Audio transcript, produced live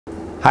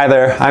Hi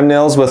there, I'm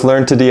Nils with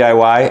Learn to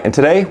DIY, and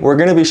today we're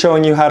going to be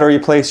showing you how to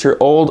replace your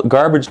old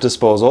garbage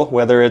disposal,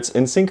 whether it's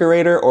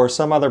InSinkErator or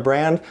some other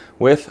brand,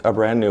 with a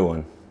brand new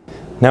one.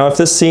 Now if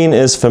this scene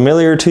is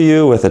familiar to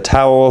you with the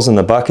towels and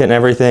the bucket and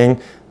everything,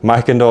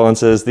 my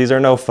condolences, these are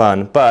no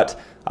fun, but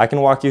I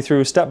can walk you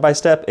through step by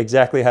step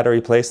exactly how to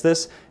replace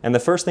this. And the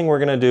first thing we're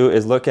going to do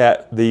is look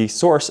at the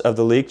source of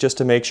the leak just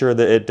to make sure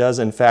that it does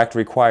in fact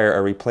require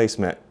a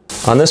replacement.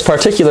 On this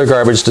particular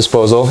garbage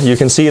disposal, you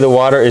can see the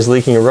water is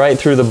leaking right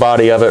through the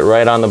body of it,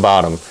 right on the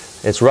bottom.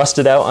 It's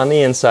rusted out on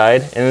the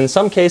inside, and in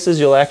some cases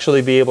you'll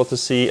actually be able to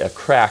see a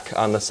crack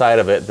on the side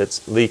of it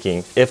that's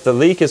leaking. If the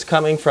leak is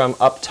coming from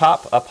up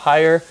top, up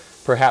higher,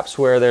 perhaps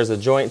where there's a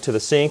joint to the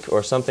sink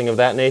or something of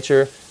that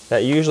nature,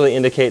 that usually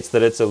indicates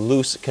that it's a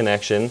loose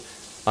connection,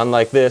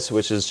 unlike this,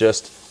 which is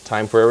just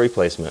time for a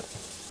replacement.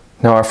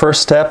 Now our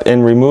first step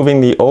in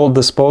removing the old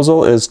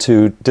disposal is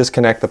to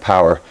disconnect the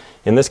power.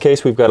 In this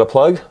case we've got a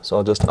plug, so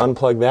I'll just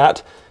unplug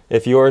that.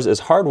 If yours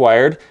is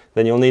hardwired,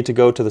 then you'll need to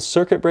go to the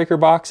circuit breaker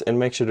box and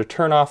make sure to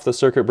turn off the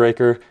circuit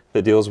breaker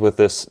that deals with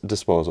this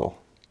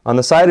disposal. On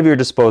the side of your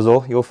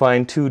disposal you'll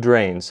find two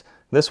drains.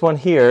 This one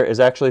here is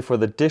actually for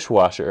the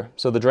dishwasher.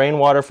 So the drain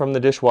water from the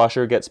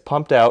dishwasher gets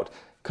pumped out,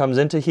 comes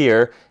into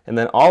here, and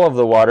then all of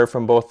the water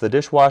from both the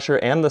dishwasher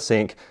and the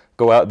sink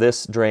go out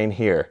this drain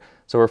here.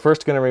 So we're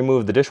first going to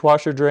remove the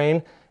dishwasher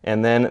drain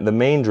and then the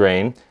main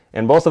drain,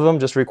 and both of them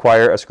just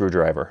require a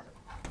screwdriver.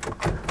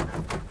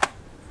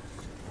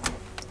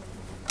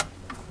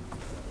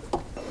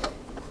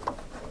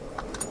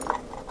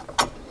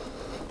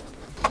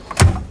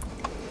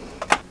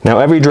 Now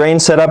every drain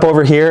setup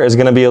over here is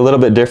going to be a little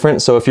bit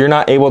different, so if you're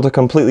not able to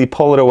completely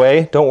pull it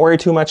away, don't worry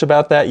too much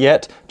about that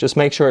yet. Just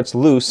make sure it's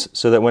loose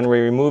so that when we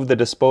remove the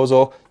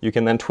disposal, you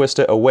can then twist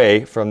it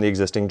away from the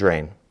existing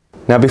drain.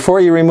 Now before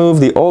you remove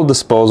the old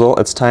disposal,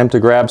 it's time to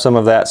grab some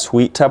of that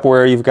sweet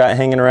Tupperware you've got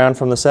hanging around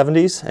from the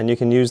 70s, and you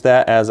can use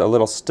that as a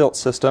little stilt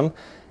system,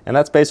 and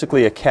that's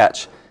basically a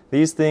catch.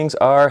 These things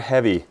are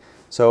heavy,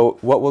 so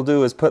what we'll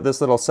do is put this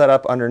little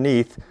setup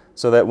underneath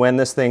so that when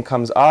this thing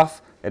comes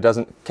off, it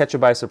doesn't catch you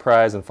by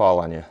surprise and fall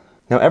on you.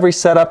 Now every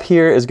setup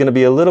here is going to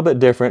be a little bit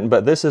different,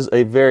 but this is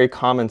a very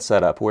common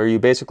setup where you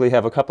basically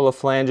have a couple of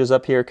flanges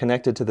up here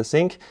connected to the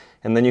sink,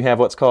 and then you have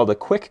what's called a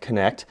quick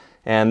connect,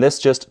 and this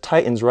just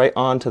tightens right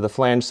onto the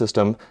flange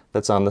system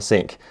that's on the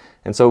sink.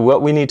 And so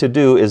what we need to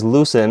do is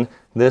loosen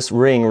this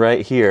ring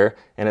right here,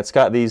 and it's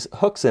got these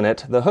hooks in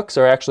it. The hooks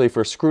are actually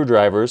for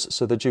screwdrivers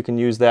so that you can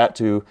use that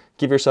to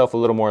give yourself a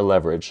little more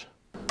leverage.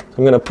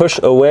 I'm going to push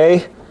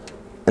away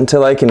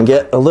until I can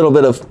get a little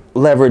bit of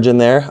leverage in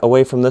there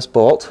away from this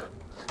bolt.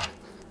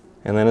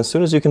 And then as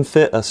soon as you can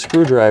fit a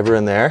screwdriver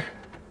in there,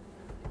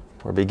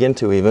 or begin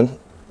to even,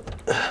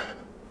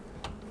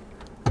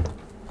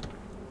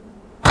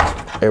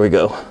 there we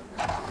go.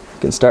 You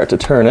can start to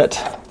turn it.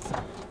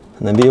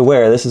 And then be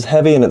aware, this is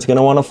heavy and it's going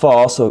to want to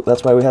fall, so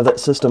that's why we have that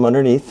system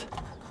underneath.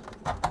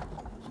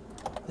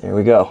 There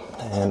we go,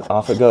 and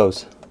off it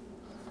goes.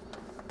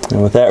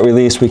 And with that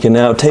release, we can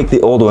now take the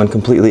old one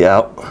completely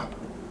out.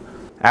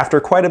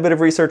 After quite a bit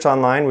of research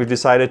online, we've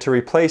decided to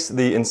replace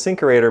the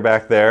InSinkErator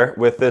back there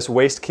with this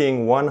Waste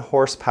King 1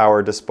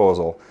 horsepower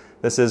disposal.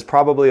 This is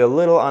probably a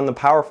little on the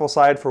powerful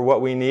side for what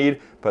we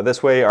need, but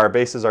this way our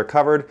bases are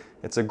covered.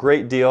 It's a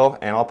great deal,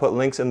 and I'll put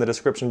links in the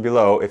description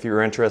below if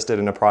you're interested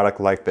in a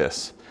product like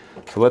this.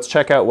 So let's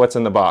check out what's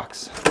in the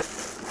box.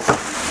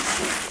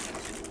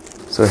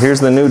 So here's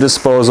the new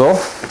disposal.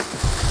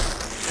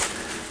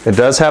 It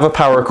does have a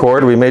power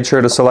cord. We made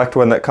sure to select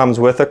one that comes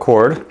with a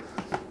cord.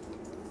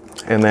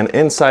 And then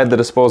inside the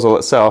disposal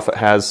itself, it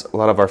has a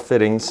lot of our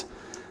fittings,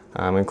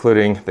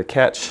 including the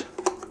catch.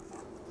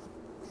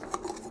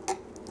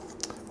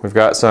 We've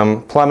got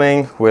some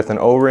plumbing with an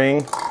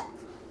O-ring,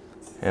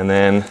 and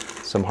then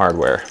some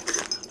hardware.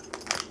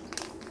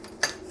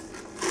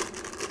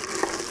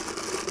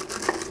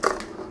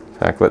 In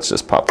fact, let's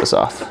just pop this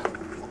off.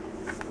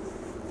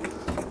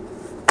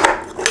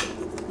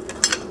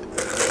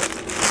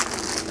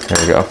 There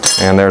we go,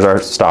 and there's our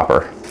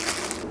stopper.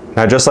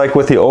 Now just like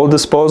with the old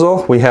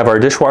disposal, we have our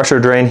dishwasher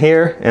drain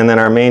here and then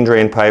our main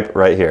drain pipe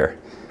right here.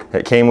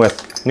 It came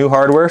with new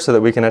hardware so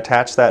that we can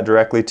attach that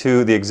directly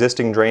to the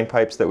existing drain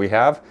pipes that we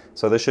have.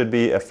 So this should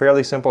be a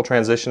fairly simple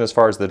transition as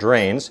far as the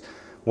drains.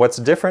 What's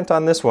different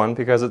on this one,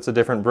 because it's a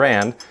different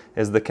brand,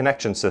 is the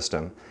connection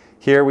system.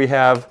 Here we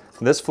have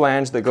this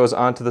flange that goes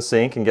onto the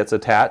sink and gets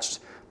attached,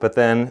 but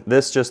then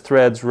this just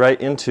threads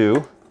right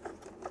into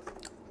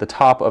the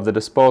top of the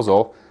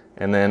disposal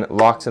and then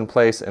locks in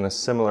place in a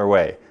similar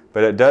way.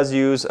 But it does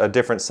use a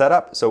different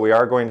setup, so we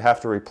are going to have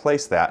to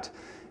replace that.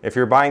 If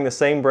you're buying the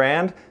same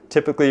brand,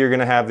 typically you're going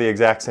to have the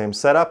exact same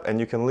setup, and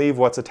you can leave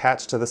what's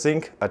attached to the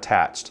sink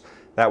attached.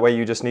 That way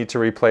you just need to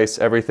replace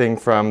everything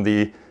from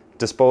the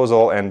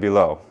disposal and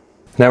below.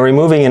 Now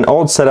removing an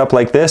old setup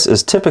like this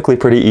is typically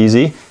pretty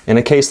easy. In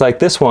a case like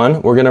this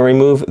one, we're going to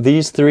remove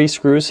these 3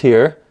 screws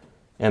here,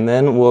 and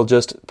then we'll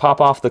just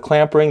pop off the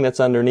clamp ring that's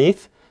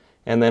underneath,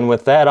 and then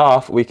with that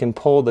off we can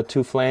pull the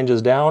 2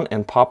 flanges down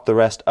and pop the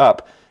rest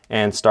up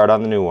and start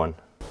on the new one.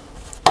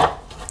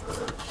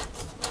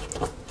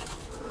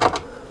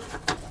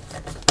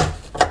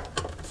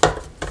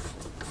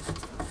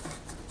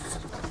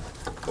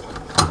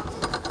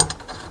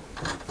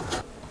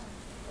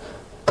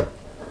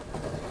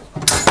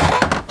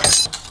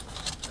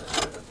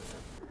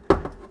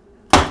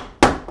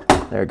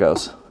 There it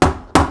goes.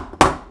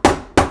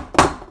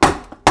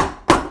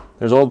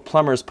 There's old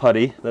plumber's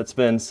putty that's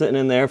been sitting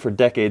in there for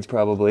decades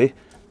probably,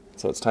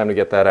 so it's time to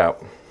get that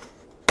out.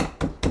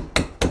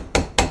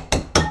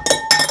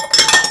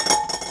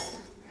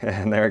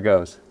 And there it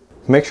goes.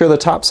 Make sure the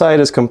top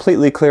side is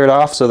completely cleared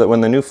off so that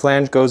when the new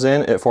flange goes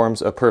in, it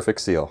forms a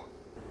perfect seal.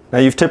 Now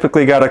you've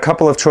typically got a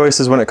couple of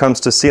choices when it comes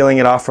to sealing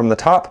it off from the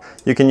top.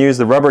 You can use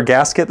the rubber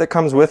gasket that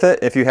comes with it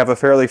if you have a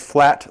fairly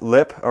flat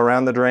lip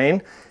around the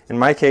drain. In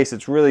my case,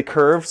 it's really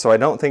curved, so I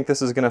don't think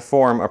this is going to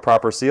form a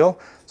proper seal.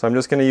 So I'm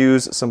just going to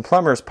use some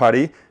plumber's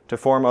putty to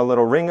form a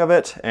little ring of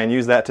it and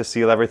use that to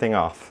seal everything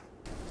off.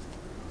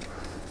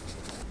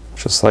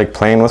 Just like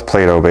playing with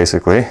Play-Doh,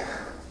 basically.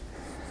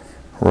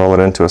 Roll it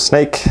into a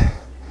snake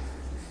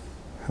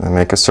and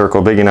make a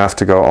circle big enough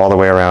to go all the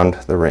way around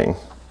the ring.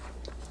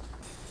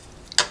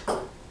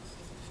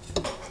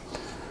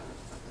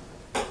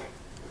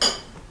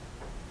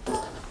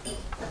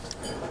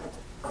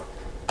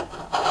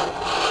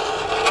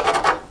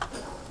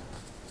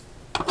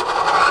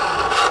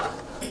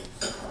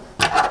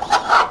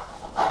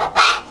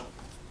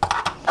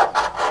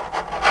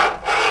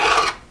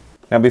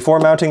 Now before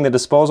mounting the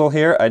disposal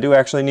here, I do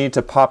actually need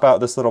to pop out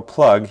this little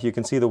plug. You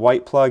can see the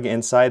white plug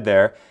inside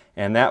there,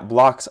 and that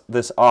blocks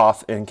this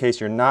off in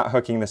case you're not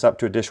hooking this up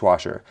to a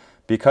dishwasher.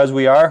 Because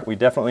we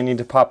definitely need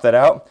to pop that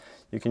out.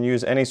 You can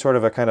use any sort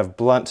of a kind of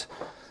blunt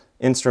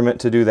instrument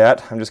to do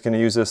that. I'm just going to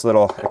use this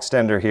little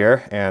extender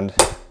here and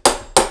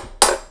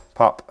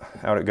pop,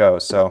 out it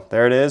goes. So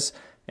there it is.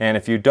 And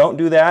if you don't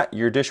do that,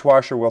 your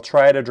dishwasher will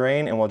try to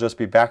drain and will just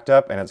be backed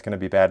up, and it's going to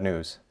be bad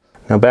news.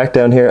 Now back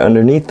down here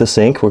underneath the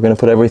sink, we're going to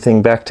put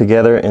everything back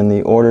together in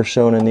the order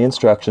shown in the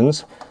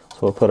instructions. So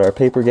we'll put our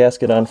paper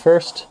gasket on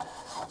first,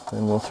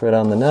 then we'll thread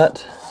on the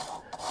nut.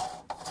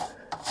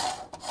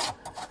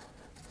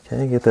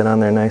 Okay, get that on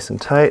there nice and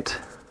tight.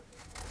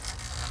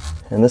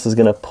 And this is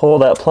going to pull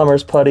that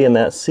plumber's putty and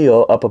that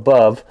seal up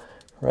above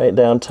right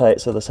down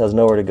tight so this has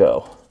nowhere to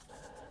go.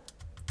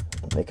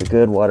 Make a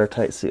good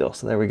watertight seal.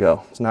 So there we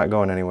go. It's not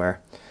going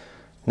anywhere.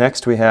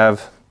 Next we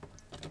have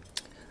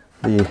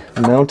the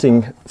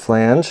mounting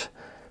flange,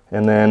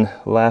 and then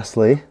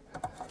lastly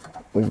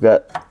we've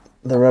got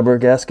the rubber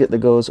gasket that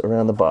goes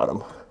around the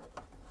bottom.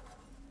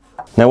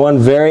 Now one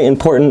very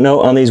important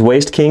note on these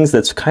Waste Kings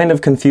that's kind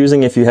of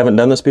confusing if you haven't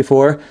done this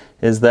before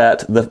is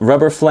that the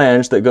rubber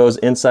flange that goes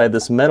inside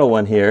this metal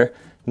one here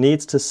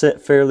needs to sit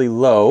fairly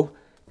low,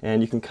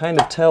 and you can kind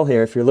of tell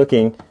here if you're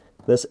looking,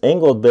 this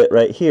angled bit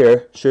right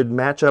here should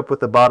match up with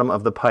the bottom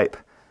of the pipe.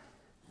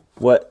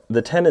 What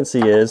the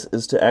tendency is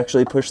to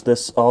actually push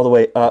this all the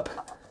way up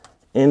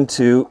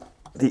into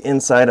the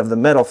inside of the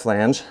metal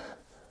flange.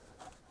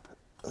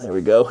 There we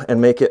go, and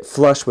make it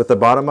flush with the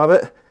bottom of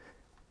it.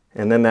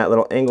 And then that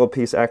little angled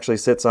piece actually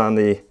sits on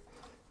the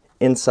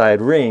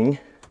inside ring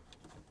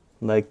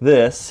like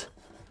this.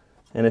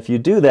 And if you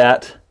do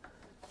that,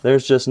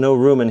 there's just no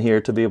room in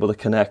here to be able to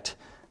connect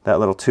that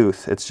little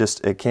tooth.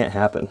 It can't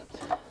happen.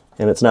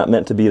 And it's not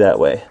meant to be that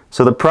way.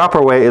 So the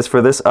proper way is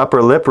for this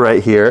upper lip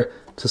right here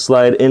to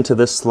slide into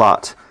this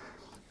slot.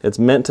 It's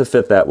meant to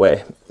fit that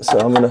way. So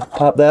I'm going to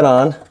pop that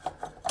on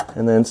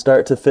and then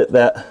start to fit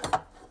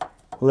that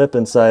lip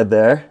inside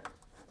there,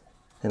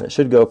 and it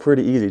should go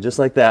pretty easy, just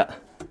like that.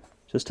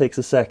 Just takes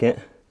a second.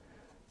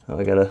 Oh,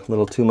 I got a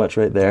little too much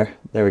right there.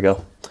 There we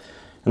go.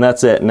 And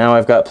that's it. Now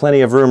I've got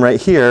plenty of room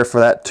right here for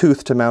that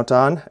tooth to mount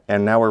on,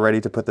 and now we're ready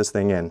to put this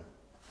thing in.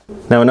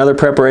 Now another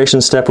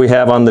preparation step we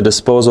have on the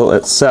disposal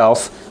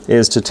itself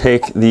is to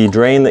take the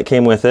drain that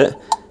came with it,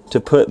 to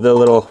put the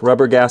little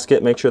rubber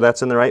gasket, make sure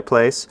that's in the right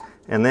place,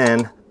 and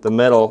then the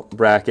metal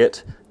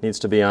bracket needs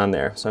to be on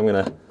there. So I'm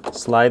going to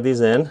slide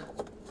these in,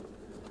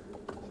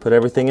 put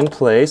everything in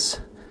place,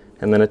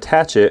 and then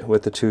attach it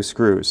with the 2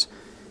 screws.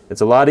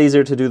 It's a lot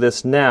easier to do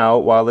this now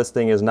while this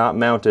thing is not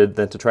mounted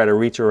than to try to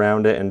reach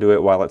around it and do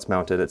it while it's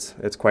mounted.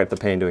 It's quite the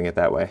pain doing it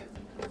that way.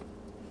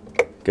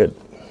 Good.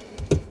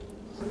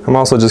 I'm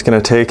also just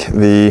going to take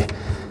the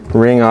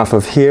ring off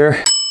of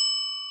here.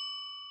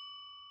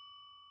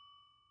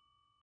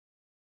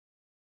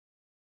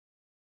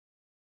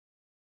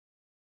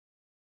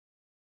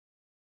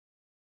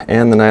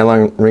 And the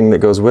nylon ring that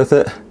goes with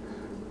it.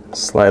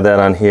 Slide that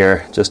on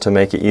here just to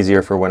make it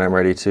easier for when I'm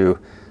ready to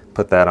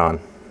put that on.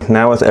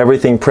 Now with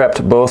everything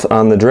prepped both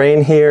on the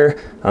drain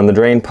here, on the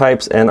drain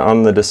pipes, and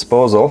on the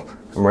disposal,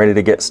 I'm ready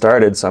to get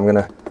started. So I'm going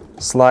to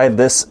slide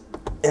this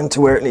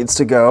into where it needs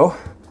to go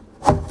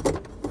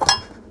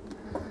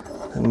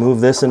and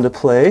move this into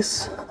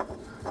place,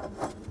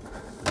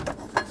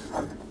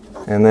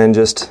 and then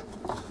just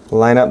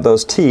line up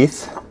those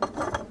teeth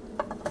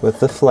with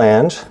the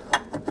flange.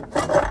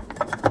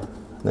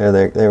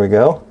 There we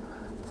go.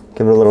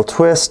 Give it a little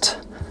twist,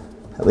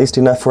 at least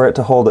enough for it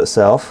to hold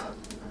itself.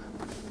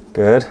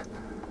 Good.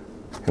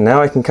 And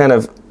now I can kind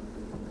of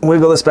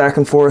wiggle this back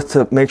and forth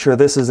to make sure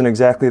this is in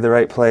exactly the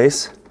right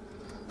place.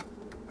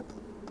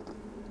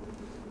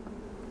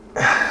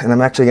 And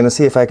I'm actually going to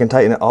see if I can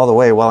tighten it all the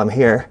way while I'm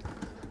here.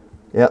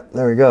 Yep,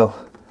 there we go.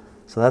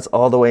 So that's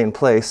all the way in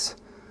place.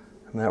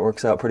 And that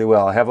works out pretty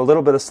well. I have a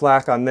little bit of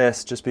slack on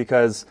this just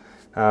because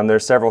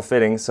there's several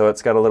fittings, so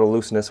it's got a little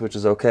looseness, which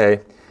is okay.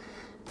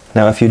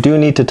 Now if you do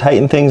need to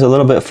tighten things a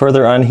little bit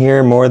further on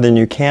here more than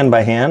you can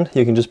by hand,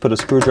 you can just put a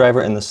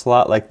screwdriver in the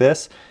slot like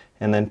this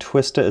and then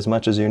twist it as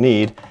much as you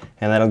need,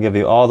 and that'll give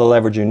you all the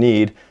leverage you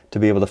need to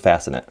be able to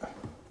fasten it.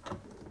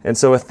 And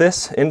so with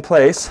this in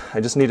place,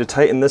 I just need to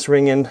tighten this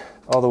ring in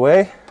all the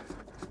way.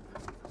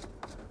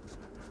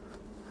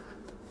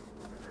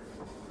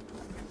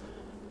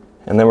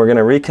 And then we're going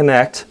to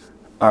reconnect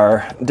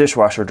our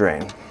dishwasher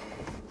drain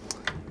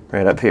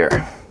right up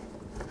here.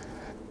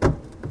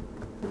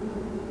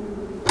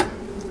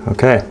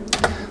 Okay,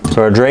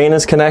 so our drain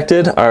is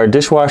connected, our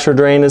dishwasher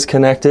drain is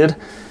connected,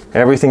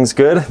 everything's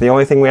good. The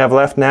only thing we have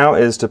left now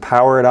is to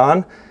power it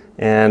on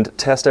and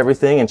test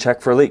everything and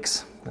check for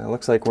leaks. It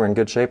looks like we're in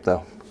good shape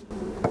though.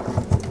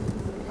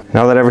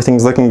 Now that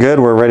everything's looking good,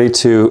 we're ready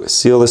to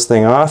seal this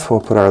thing off.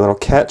 We'll put our little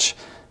catch.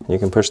 You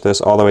can push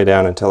this all the way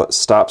down until it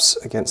stops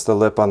against the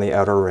lip on the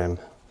outer rim,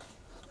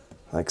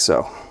 like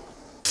so.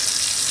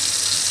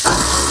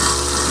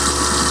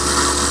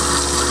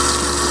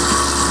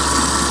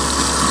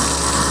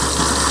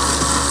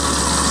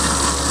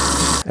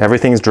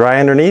 Everything's dry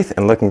underneath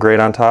and looking great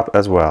on top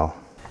as well.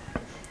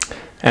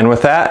 And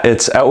with that,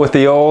 it's out with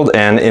the old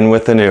and in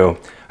with the new.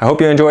 I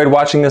hope you enjoyed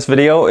watching this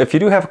video. If you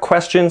do have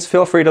questions,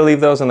 feel free to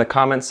leave those in the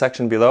comments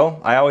section below.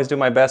 I always do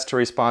my best to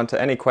respond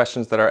to any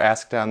questions that are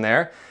asked down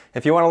there.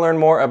 If you want to learn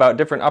more about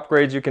different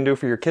upgrades you can do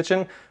for your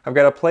kitchen, I've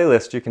got a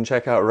playlist you can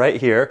check out right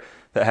here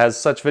that has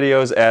such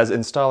videos as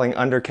installing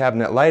under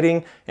cabinet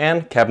lighting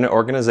and cabinet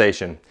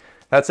organization.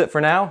 That's it for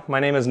now.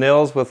 My name is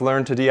Nils with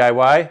Learn to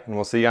DIY, and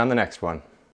we'll see you on the next one.